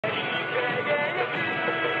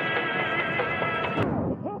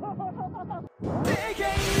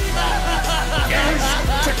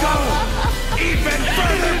to go even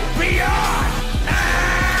further beyond.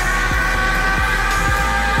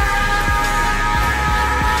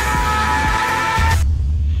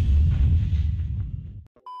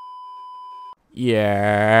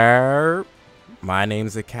 Yeah, my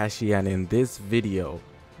name's Zakashi, and in this video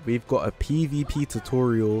we've got a PvP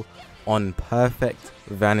tutorial on perfect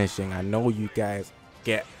vanishing. I know you guys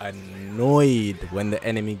get annoyed when the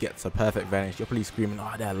enemy gets a perfect vanish. You're probably screaming,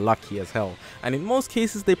 oh, they're lucky as hell, and in most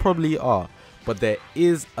cases they probably are, but there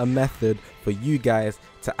is a method for you guys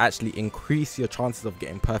to actually increase your chances of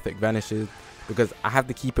getting perfect vanishes, because I have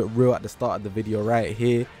to keep it real at the start of the video right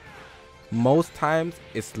here. Most times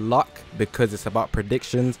it's luck because it's about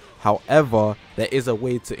predictions. However, there is a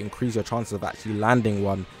way to increase your chances of actually landing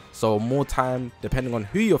one. So more time, depending on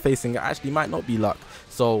who you're facing, it actually might not be luck.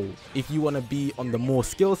 So if you want to be on the more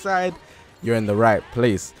skill side, you're in the right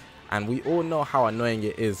place. And we all know how annoying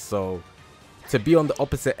it is. So to be on the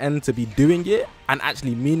opposite end, to be doing it and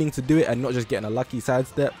actually meaning to do it and not just getting a lucky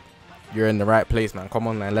sidestep, you're in the right place, man. Come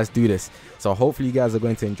on, man, let's do this. So hopefully you guys are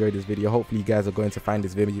going to enjoy this video. Hopefully you guys are going to find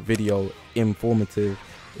this video informative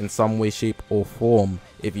in some way, shape or form.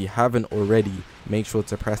 If you haven't already, make sure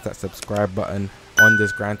to press that subscribe button on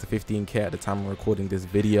this grind to 15k at the time of recording this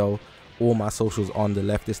video. All my socials on the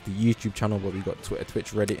left. This is the YouTube channel, but we got Twitter,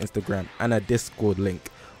 Twitch, Reddit, Instagram, and a Discord link,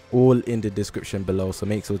 all in the description below. So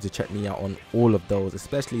make sure to check me out on all of those,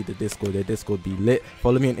 especially the Discord. The Discord be lit.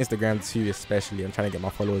 Follow me on Instagram too, especially. I'm trying to get my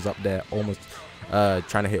followers up there, almost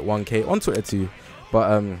trying to hit 1k on Twitter too.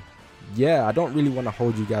 But yeah, I don't really want to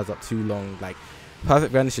hold you guys up too long. Like,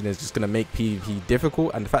 perfect vanishing is just gonna make PvP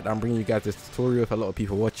difficult, and the fact that I'm bringing you guys this tutorial, if a lot of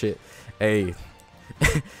people watch it, hey,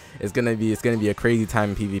 it's gonna be a crazy time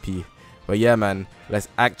in PvP. But yeah, man, let's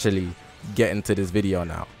actually get into this video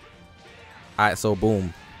now. Alright, so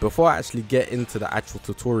boom. Before I actually get into the actual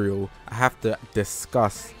tutorial, I have to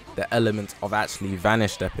discuss the elements of actually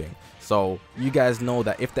vanish stepping. So you guys know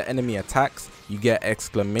that if the enemy attacks, you get an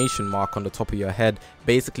exclamation mark on the top of your head,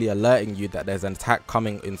 basically alerting you that there's an attack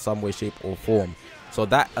coming in some way, shape or form. So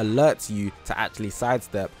that alerts you to actually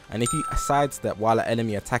sidestep, and if you sidestep while an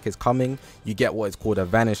enemy attack is coming, you get what is called a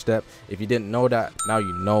vanish step. If you didn't know that, now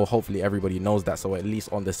you know. Hopefully everybody knows that, so we're at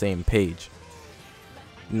least on the same page.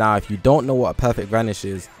 Now, if you don't know what a perfect vanish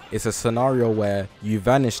is, it's a scenario where you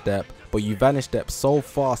vanish step, but you vanish step so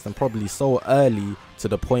fast and probably so early to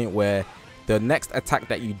the point where the next attack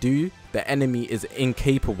that you do, the enemy is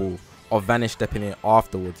incapable of vanish stepping it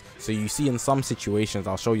afterwards. So you see in some situations,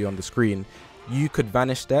 I'll show you on the screen, you could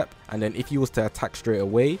vanish step, and then if you was to attack straight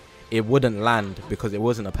away, it wouldn't land because it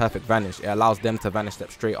wasn't a perfect vanish. It allows them to vanish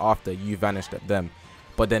step straight after you vanish step them.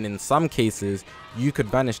 But then in some cases, you could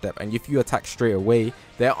vanish step, and if you attack straight away,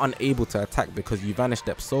 they're unable to attack because you vanish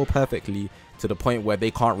step so perfectly to the point where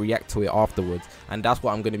they can't react to it afterwards. And that's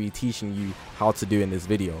what I'm going to be teaching you how to do in this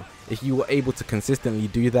video. If you were able to consistently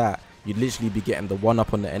do that, you'd literally be getting the one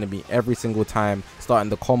up on the enemy every single time, starting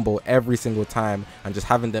the combo every single time, and just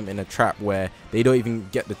having them in a trap where they don't even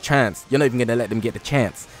get the chance. You're not even going to let them get the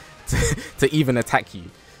chance to even attack you.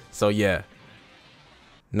 So yeah.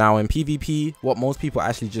 Now in PvP, what most people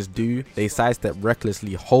actually just do, they sidestep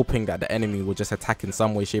recklessly, hoping that the enemy will just attack in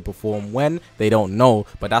some way, shape or form when they don't know,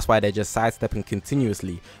 but that's why they're just sidestepping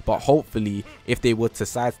continuously. But hopefully, if they were to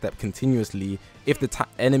sidestep continuously, if the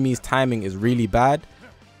enemy's timing is really bad,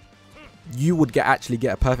 you would actually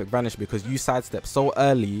get a perfect vanish because you sidestep so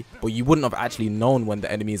early, but you wouldn't have actually known when the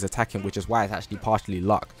enemy is attacking, which is why it's actually partially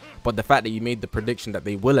luck. But the fact that you made the prediction that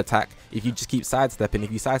they will attack, if you just keep sidestepping,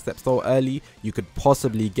 if you sidestep so early, you could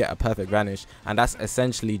possibly get a perfect vanish. And that's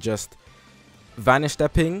essentially just vanish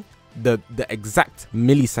stepping the exact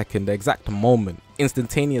millisecond, the exact moment,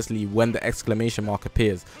 instantaneously when the exclamation mark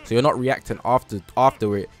appears. So you're not reacting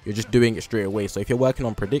after it, you're just doing it straight away. So if you're working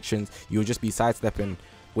on predictions, you'll just be sidestepping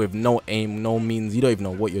with no aim, no means. You don't even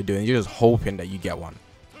know what you're doing. You're just hoping that you get one.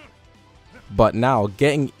 But now,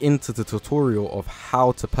 getting into the tutorial of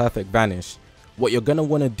how to perfect vanish, what you're gonna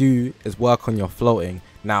want to do is work on your floating.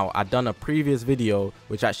 Now, I've done a previous video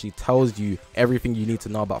which actually tells you everything you need to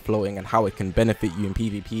know about floating and how it can benefit you in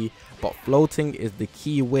PvP, but floating is the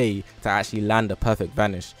key way to actually land a perfect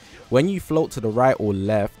vanish. When you float to the right or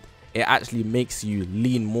left, it actually makes you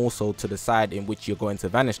lean more so to the side in which you're going to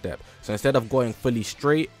vanish step. So instead of going fully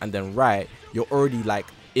straight and then right, you're already like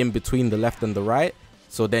in between the left and the right.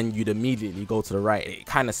 So then you'd immediately go to the right. It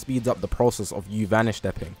kind of speeds up the process of you vanish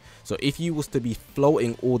stepping. So if you was to be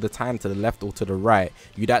floating all the time to the left or to the right,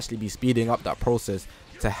 you'd actually be speeding up that process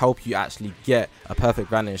to help you actually get a perfect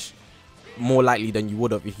vanish more likely than you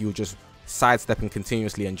would have if you were just sidestepping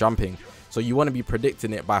continuously and jumping. So you want to be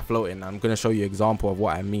predicting it by floating. I'm going to show you an example of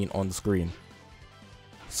what I mean on the screen.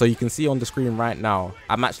 So you can see on the screen right now,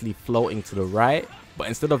 I'm actually floating to the right, but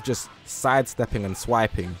instead of just sidestepping and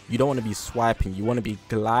swiping, you don't want to be swiping, you want to be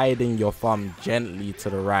gliding your thumb gently to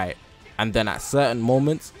the right. And then at certain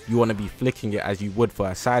moments, you want to be flicking it as you would for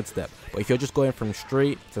a sidestep. But if you're just going from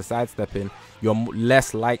straight to sidestepping, you're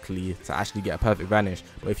less likely to actually get a perfect vanish.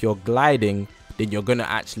 But if you're gliding, then you're going to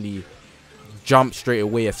actually jump straight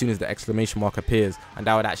away as soon as the exclamation mark appears, and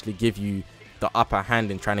that would actually give you the upper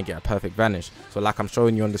hand in trying to get a perfect vanish. So like I'm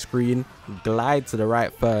showing you on the screen, glide to the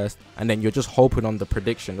right first, and then you're just hoping on the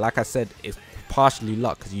prediction. Like I said, it's partially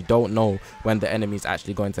luck because you don't know when the enemy is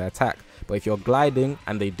actually going to attack. But if you're gliding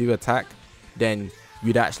and they do attack, then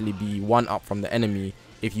you'd actually be one up from the enemy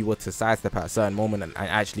if you were to sidestep at a certain moment and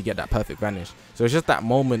actually get that perfect vanish. So it's just that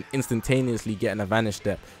moment instantaneously getting a vanish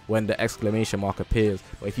step when the exclamation mark appears.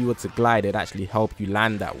 But if you were to glide, it'd actually help you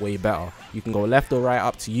land that way better. You can go left or right,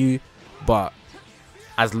 up to you, but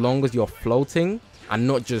as long as you're floating and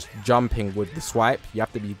not just jumping with the swipe, you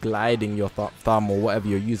have to be gliding your thumb or whatever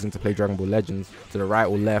you're using to play Dragon Ball Legends to the right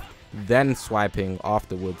or left, then swiping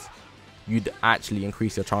afterwards. You'd actually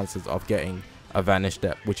increase your chances of getting a vanish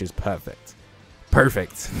step, which is perfect.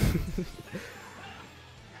 Perfect.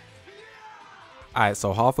 Alright,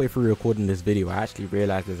 so halfway through recording this video, I actually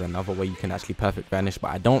realized there's another way you can actually perfect vanish,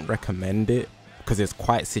 but I don't recommend it because it's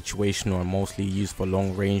quite situational and mostly used for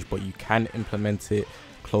long range, but you can implement it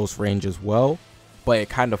close range as well. But it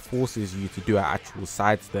kind of forces you to do an actual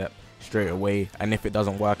sidestep straight away, and if it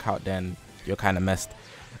doesn't work out, then you're kind of messed.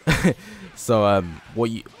 So what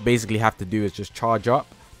you basically have to do is just charge up.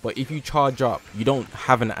 But if you charge up, you don't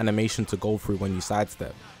have an animation to go through when you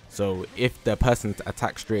sidestep. So if the person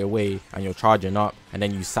attacks straight away and you're charging up and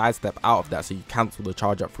then you sidestep out of that, so you cancel the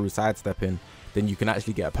charge up through sidestepping, then you can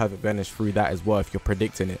actually get a perfect vanish through that as well if you're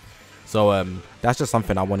predicting it. So that's just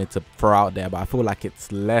something I wanted to throw out there, but I feel like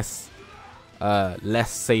it's less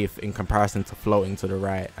safe in comparison to floating to the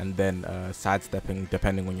right and then sidestepping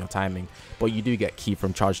depending on your timing. But you do get key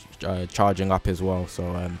from charging up as well,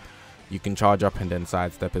 so you can charge up and then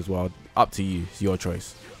sidestep as well. Up to you, it's your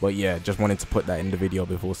choice. But yeah, just wanted to put that in the video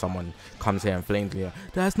before someone comes here and flames me.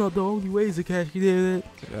 That's not the only way Zakashi did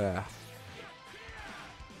it.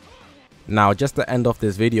 Now, just to end off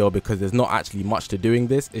this video, because there's not actually much to doing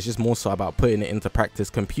this, it's just more so about putting it into practice.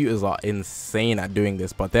 Computers are insane at doing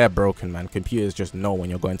this, but they're broken, man. Computers just know when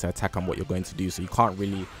you're going to attack and what you're going to do, so you can't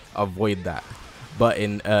really avoid that. But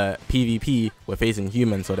in PvP, we're facing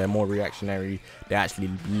humans, so they're more reactionary. They're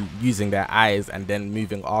actually using their eyes and then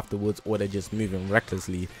moving afterwards, or they're just moving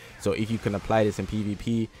recklessly. So if you can apply this in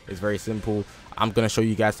PvP, it's very simple. I'm going to show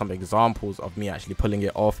you guys some examples of me actually pulling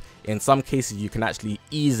it off. In some cases, you can actually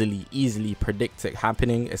easily predict it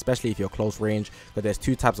happening, especially if you're close range. But there's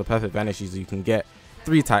two types of perfect vanishes you can get.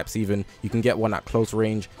 Three types even. You can get one at close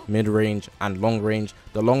range, mid range, and long range.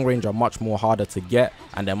 The long range are much more harder to get,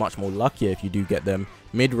 and they're much more luckier if you do get them.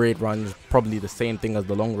 Mid range runs probably the same thing as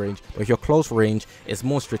the long range, but if you're close range, it's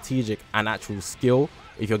more strategic and actual skill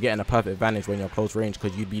if you're getting a perfect advantage when you're close range,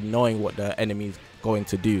 because you'd be knowing what the enemy's going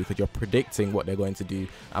to do, because you're predicting what they're going to do.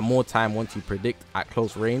 And more time, once you predict at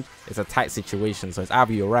close range, it's a tight situation, so it's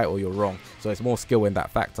either you're right or you're wrong. So it's more skill in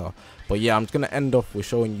that factor. But yeah, I'm just going to end off with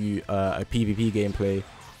showing you a PvP gameplay.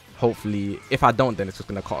 Hopefully, if I don't, then it's just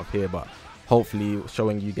going to cut off here, but hopefully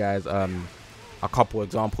showing you guys a couple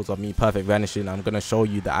examples of me perfect vanishing. I'm going to show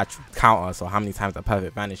you the actual counter, so how many times I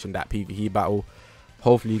perfect vanish in that PvP battle.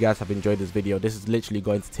 Hopefully you guys have enjoyed this video. This is literally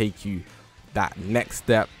going to take you that next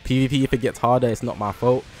step. PvP, if it gets harder, it's not my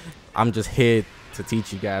fault. I'm just here to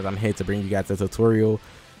teach you guys. I'm here to bring you guys a tutorial.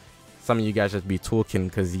 Some of you guys just be talking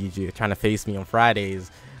because you're trying to face me on Fridays,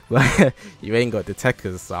 but you ain't got the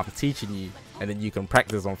techers, so I'm teaching you, and then you can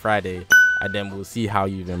practice on Friday, and then we'll see how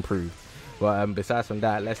you've improved. But besides from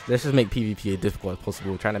that, let's just make PvP as difficult as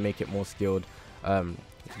possible, trying to make it more skilled,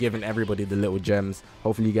 giving everybody the little gems.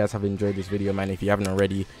 Hopefully you guys have enjoyed this video, man. If you haven't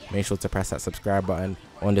already, make sure to press that subscribe button.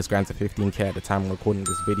 On this grind to 15k at the time I'm recording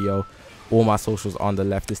this video. All my socials on the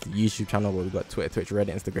left. This is the YouTube channel where we've got Twitter, Twitch,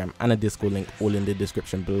 Reddit, Instagram, and a Discord link all in the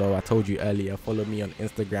description below. I told you earlier, follow me on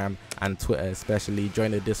Instagram and Twitter especially.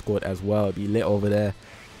 Join the Discord as well. It'll be lit over there.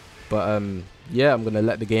 But yeah, I'm gonna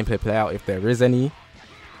let the gameplay play out if there is any.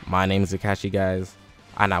 My name is Zakashi, guys,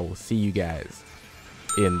 and I will see you guys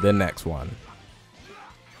in the next one.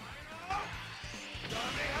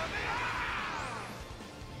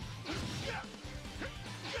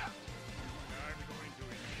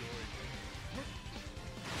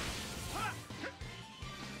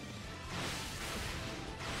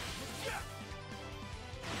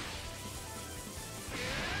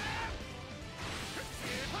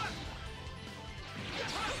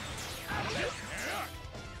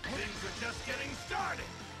 Things are just getting started.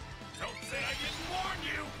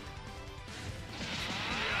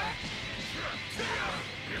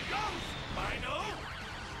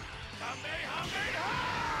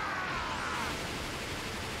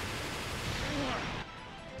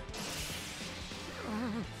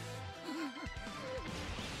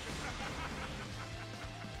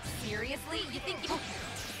 Seriously, you think you... Don't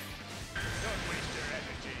waste your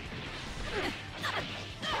energy.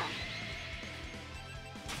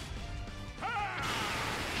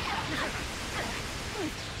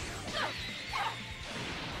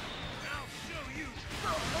 I'll show you.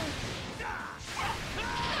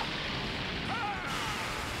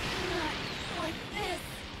 Not like this.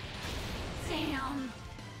 Damn.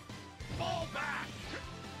 Fall back.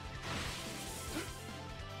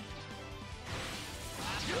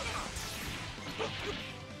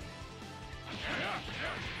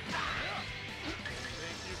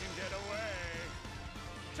 Think you can get away?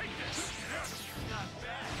 Take this. Not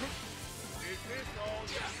bad. Is this all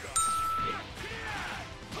you got?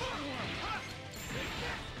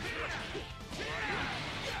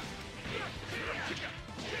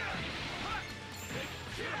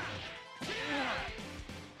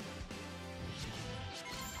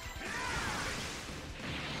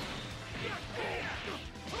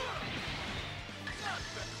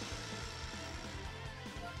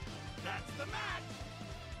 That's the match!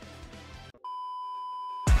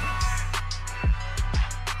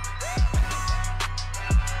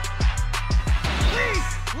 Please,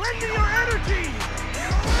 lend me your energy!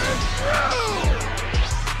 You're through!